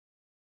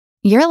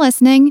You're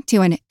listening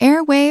to an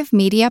Airwave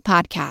Media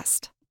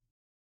Podcast.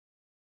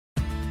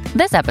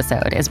 This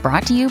episode is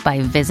brought to you by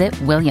Visit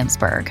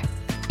Williamsburg.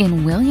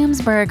 In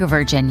Williamsburg,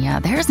 Virginia,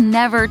 there's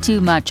never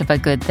too much of a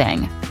good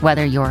thing.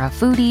 Whether you're a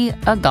foodie,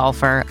 a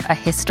golfer, a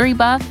history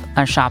buff,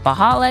 a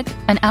shopaholic,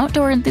 an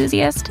outdoor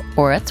enthusiast,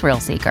 or a thrill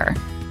seeker,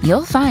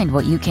 you'll find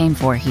what you came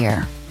for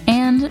here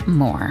and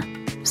more.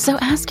 So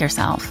ask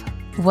yourself,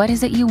 what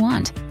is it you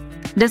want?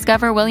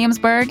 Discover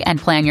Williamsburg and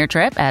plan your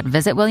trip at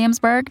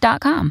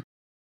visitwilliamsburg.com.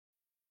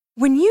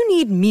 When you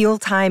need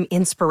mealtime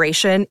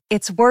inspiration,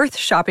 it's worth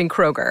shopping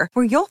Kroger,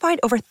 where you'll find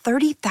over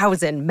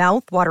 30,000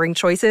 mouth-watering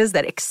choices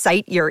that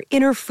excite your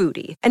inner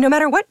foodie. And no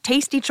matter what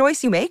tasty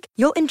choice you make,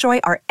 you'll enjoy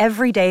our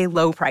everyday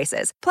low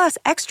prices, plus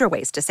extra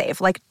ways to save,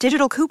 like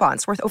digital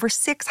coupons worth over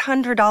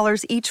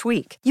 $600 each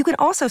week. You can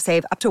also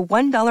save up to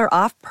 $1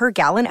 off per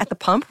gallon at the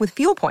pump with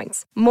fuel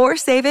points. More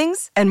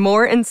savings and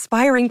more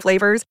inspiring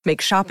flavors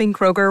make shopping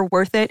Kroger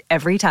worth it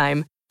every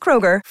time.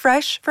 Kroger,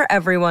 fresh for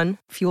everyone.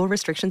 Fuel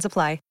restrictions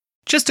apply.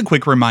 Just a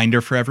quick reminder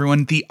for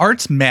everyone, the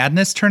Arts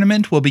Madness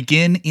tournament will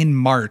begin in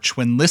March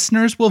when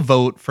listeners will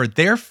vote for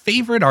their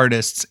favorite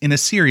artists in a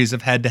series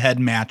of head-to-head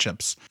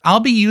matchups.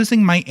 I'll be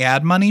using my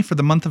ad money for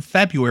the month of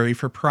February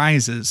for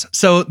prizes,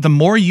 so the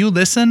more you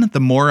listen, the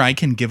more I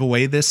can give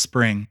away this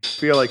spring. I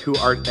feel like who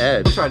art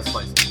Ed? We'll try to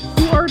spice it.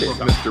 Who art is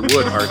Mr.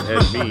 Wood art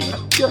Ed me?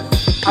 Good.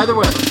 Either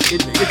way,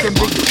 it's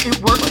ambiguous. It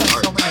works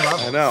on so many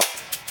levels. I know.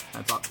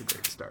 That's off to a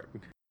great start.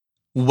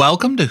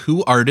 Welcome to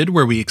Who Arted,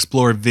 where we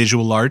explore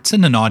visual arts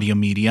in an audio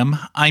medium.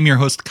 I'm your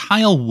host,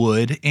 Kyle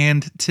Wood,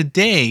 and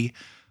today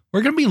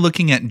we're going to be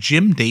looking at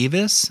Jim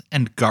Davis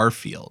and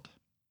Garfield.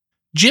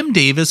 Jim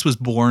Davis was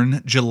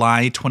born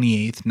July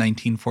 28th,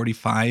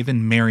 1945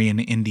 in Marion,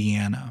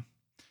 Indiana.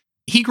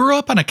 He grew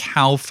up on a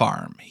cow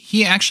farm.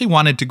 He actually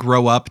wanted to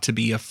grow up to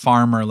be a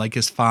farmer like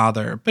his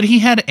father, but he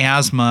had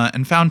asthma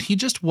and found he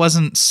just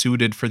wasn't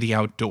suited for the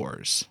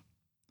outdoors.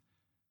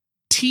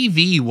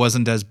 TV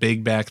wasn't as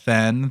big back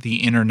then, the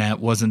internet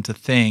wasn't a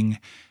thing,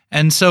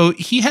 and so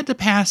he had to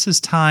pass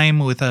his time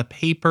with a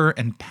paper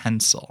and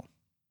pencil.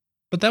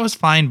 But that was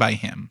fine by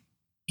him.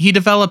 He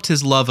developed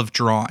his love of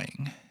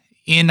drawing.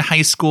 In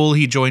high school,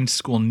 he joined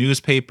school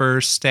newspaper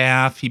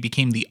staff, he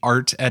became the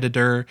art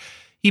editor,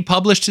 he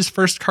published his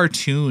first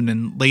cartoon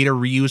and later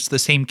reused the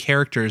same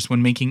characters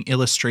when making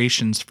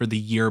illustrations for the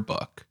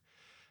yearbook.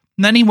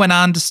 And then he went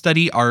on to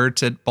study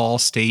art at Ball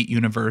State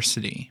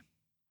University.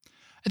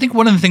 I think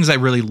one of the things I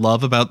really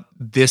love about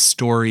this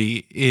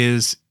story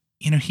is,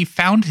 he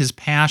found his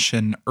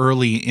passion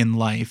early in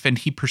life and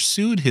he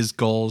pursued his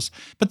goals.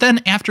 But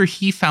then after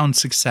he found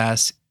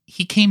success,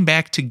 he came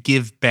back to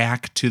give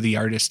back to the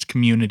artist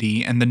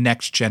community and the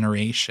next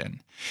generation.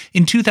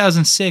 In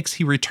 2006,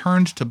 he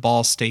returned to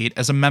Ball State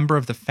as a member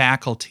of the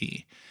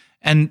faculty,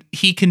 and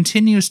he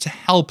continues to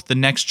help the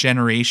next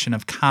generation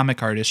of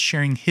comic artists,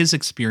 sharing his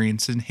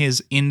experience and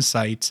his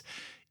insights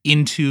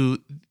into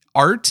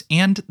art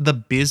and the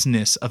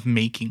business of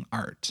making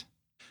art.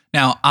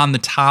 Now, on the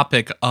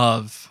topic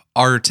of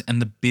art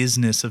and the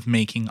business of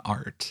making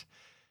art,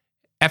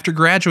 after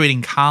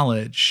graduating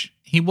college,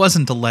 he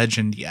wasn't a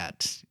legend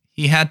yet.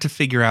 He had to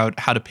figure out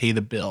how to pay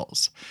the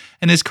bills,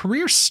 and his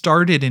career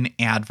started in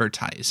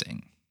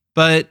advertising.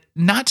 But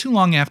not too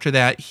long after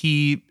that,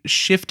 he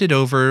shifted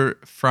over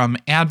from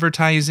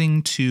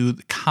advertising to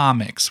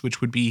comics,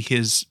 which would be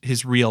his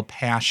real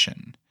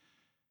passion.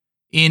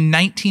 In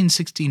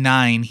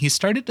 1969, he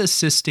started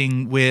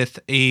assisting with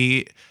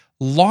a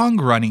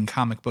long-running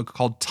comic book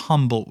called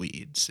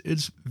Tumbleweeds.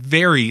 It's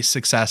very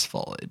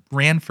successful. It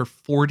ran for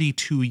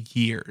 42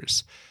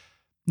 years.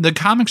 The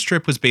comic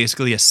strip was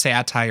basically a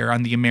satire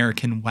on the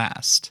American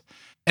West.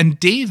 And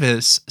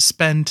Davis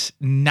spent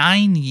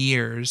 9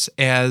 years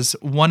as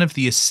one of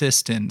the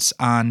assistants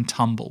on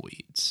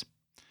Tumbleweeds.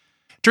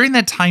 During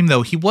that time,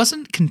 though, he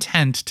wasn't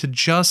content to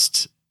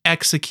just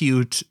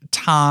execute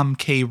Tom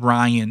K.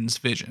 Ryan's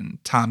vision,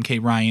 Tom K.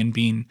 Ryan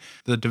being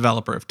the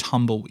developer of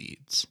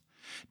Tumbleweeds.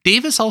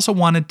 Davis also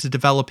wanted to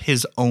develop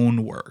his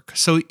own work,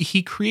 so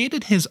he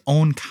created his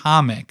own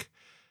comic,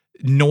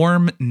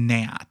 Norm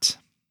Nat.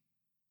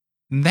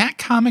 That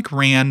comic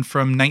ran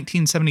from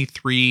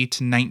 1973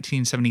 to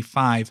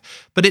 1975,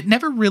 but it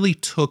never really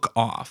took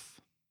off.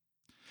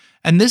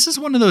 And this is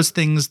one of those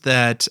things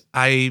that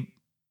I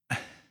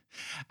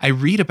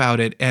read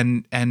about it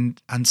and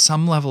on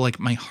some level,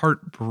 like, my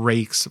heart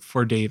breaks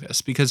for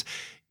Davis, because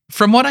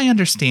from what I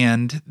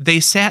understand, they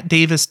sat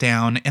Davis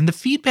down and the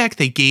feedback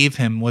they gave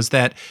him was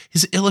that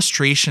his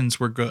illustrations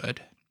were good.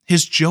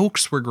 His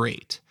jokes were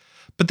great,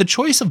 but the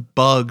choice of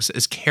bugs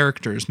as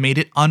characters made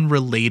it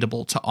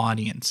unrelatable to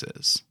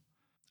audiences.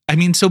 I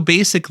mean, so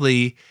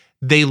basically,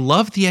 they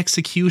love the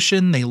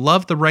execution, they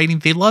love the writing,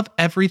 they love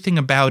everything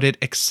about it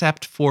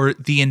except for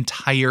the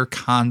entire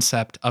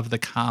concept of the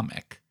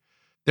comic.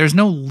 There's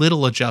no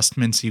little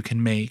adjustments you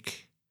can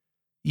make.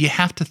 You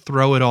have to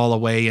throw it all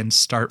away and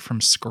start from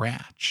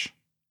scratch.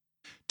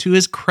 To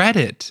his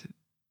credit,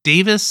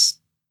 Davis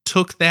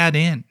took that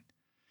in.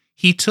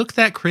 He took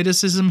that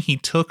criticism, he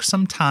took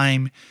some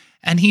time,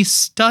 and he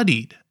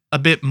studied a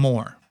bit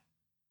more.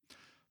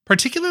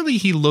 Particularly,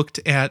 he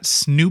looked at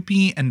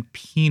Snoopy and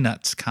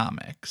Peanuts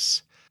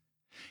comics.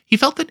 He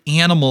felt that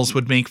animals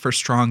would make for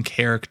strong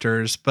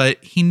characters,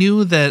 but he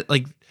knew that,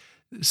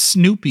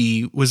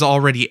 Snoopy was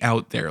already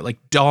out there,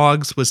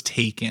 Dogs was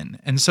taken,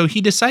 and so he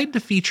decided to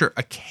feature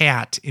a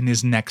cat in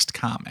his next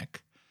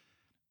comic.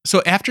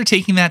 So after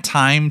taking that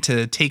time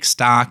to take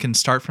stock and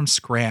start from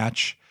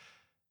scratch,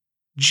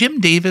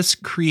 Jim Davis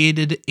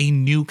created a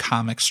new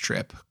comic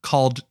strip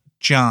called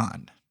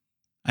John.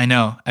 I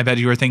know, I bet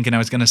you were thinking I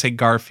was going to say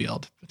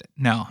Garfield, but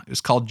no, it was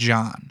called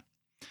John.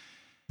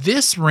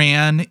 This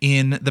ran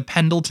in the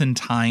Pendleton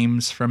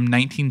Times from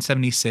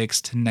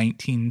 1976 to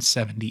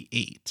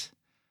 1978.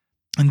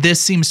 And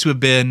this seems to have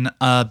been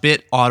a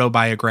bit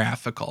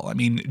autobiographical. I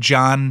mean,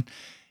 John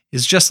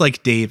is just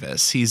like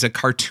Davis. He's a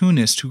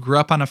cartoonist who grew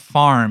up on a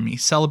farm. He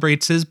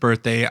celebrates his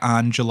birthday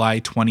on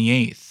July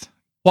 28th.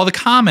 While the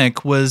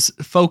comic was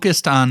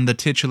focused on the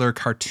titular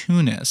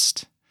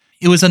cartoonist,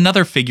 it was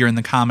another figure in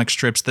the comic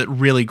strips that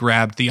really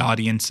grabbed the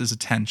audience's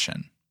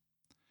attention.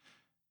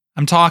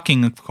 I'm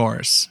talking, of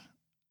course,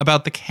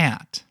 about the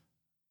cat,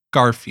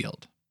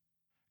 Garfield.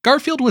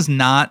 Garfield was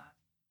not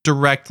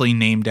directly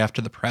named after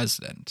the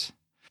president.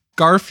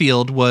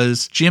 Garfield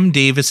was Jim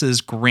Davis's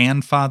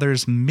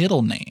grandfather's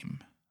middle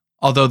name,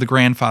 although the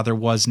grandfather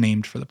was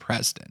named for the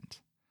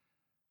president.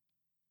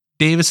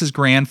 Davis's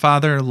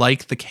grandfather,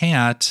 like the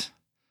cat,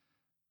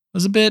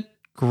 was a bit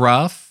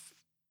gruff,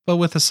 but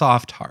with a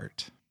soft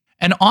heart.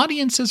 And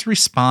audiences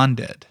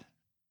responded.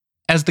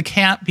 As the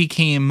cat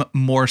became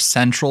more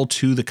central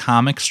to the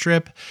comic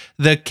strip,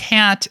 the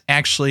cat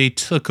actually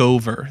took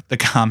over the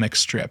comic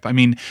strip. I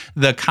mean,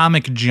 the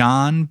comic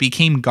John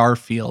became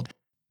Garfield.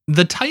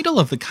 The title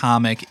of the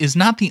comic is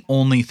not the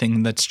only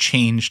thing that's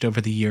changed over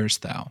the years,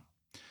 though.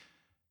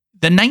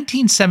 The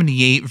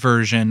 1978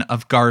 version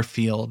of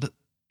Garfield,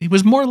 it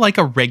was more like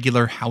a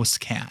regular house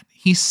cat.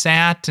 He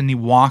sat and he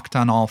walked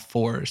on all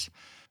fours.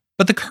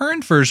 But the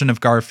current version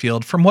of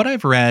Garfield, from what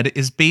I've read,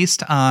 is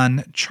based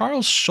on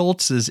Charles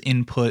Schulz's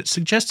input,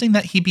 suggesting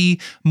that he be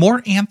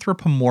more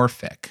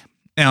anthropomorphic.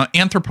 Now,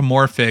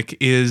 anthropomorphic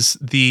is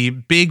the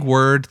big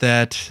word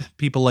that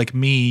people like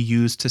me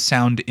use to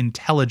sound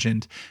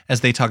intelligent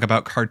as they talk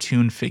about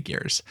cartoon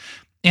figures.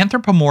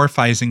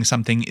 Anthropomorphizing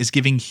something is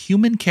giving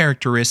human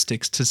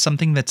characteristics to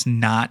something that's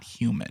not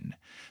human.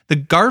 The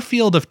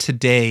Garfield of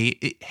today,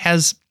 it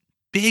has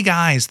big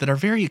eyes that are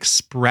very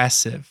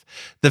expressive.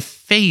 The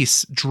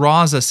face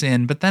draws us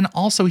in, but then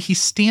also he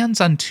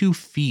stands on 2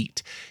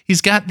 feet. He's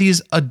got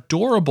these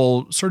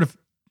adorable, sort of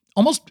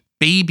almost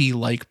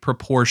baby-like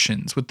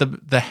proportions with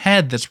the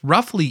head that's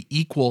roughly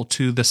equal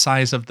to the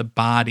size of the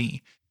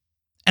body.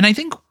 And I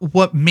think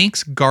what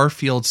makes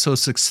Garfield so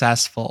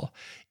successful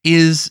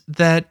is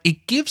that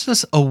it gives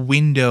us a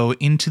window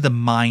into the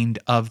mind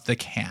of the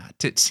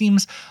cat. It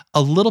seems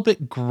a little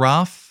bit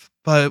gruff,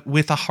 but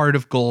with a heart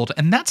of gold.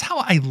 And that's how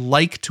I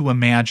like to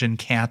imagine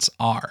cats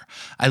are.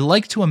 I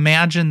like to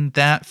imagine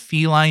that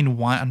feline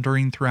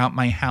wandering throughout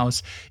my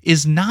house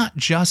is not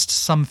just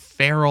some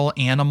feral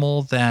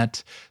animal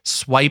that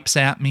swipes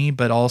at me,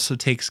 but also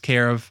takes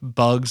care of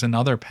bugs and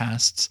other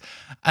pests.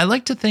 I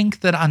like to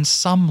think that on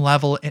some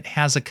level it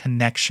has a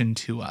connection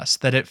to us,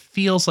 that it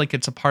feels like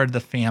it's a part of the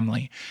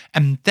family.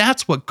 And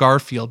that's what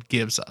Garfield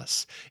gives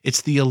us.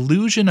 It's the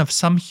illusion of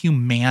some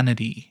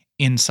humanity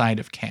inside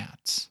of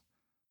cats.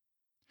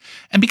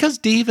 And because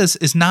Davis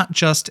is not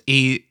just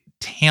a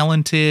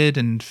talented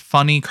and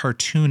funny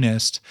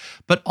cartoonist,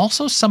 but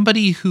also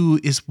somebody who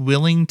is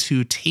willing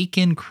to take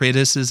in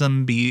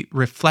criticism, be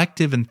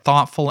reflective and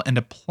thoughtful, and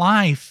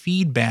apply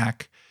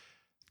feedback,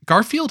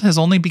 Garfield has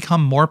only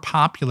become more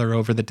popular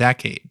over the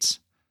decades.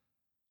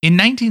 In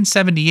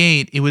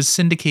 1978, it was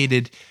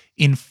syndicated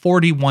in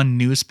 41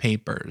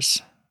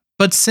 newspapers.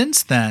 But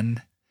since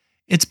then,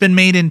 it's been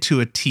made into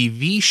a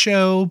TV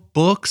show,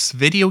 books,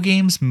 video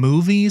games,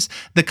 movies.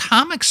 The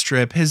comic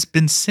strip has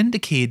been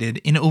syndicated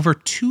in over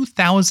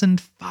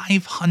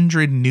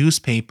 2,500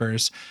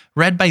 newspapers,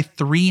 read by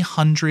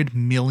 300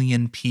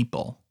 million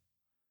people.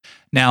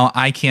 Now,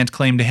 I can't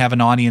claim to have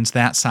an audience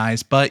that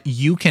size, but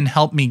you can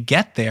help me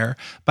get there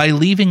by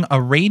leaving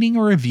a rating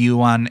or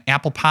review on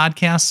Apple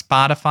Podcasts,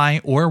 Spotify,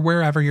 or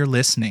wherever you're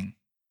listening.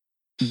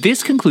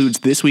 This concludes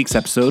this week's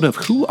episode of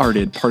Who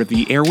Arted, part of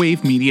the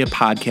Airwave Media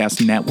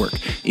Podcast Network.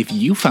 If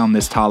you found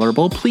this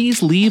tolerable,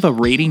 please leave a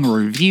rating or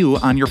review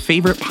on your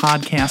favorite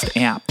podcast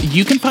app.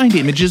 You can find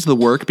images of the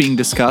work being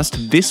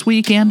discussed this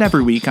week and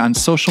every week on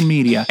social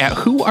media at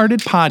Who Arted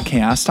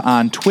Podcast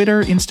on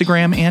Twitter,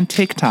 Instagram, and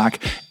TikTok,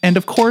 and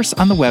of course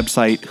on the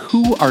website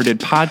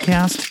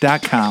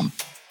whoartedpodcast.com.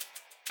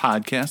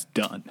 Podcast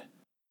done.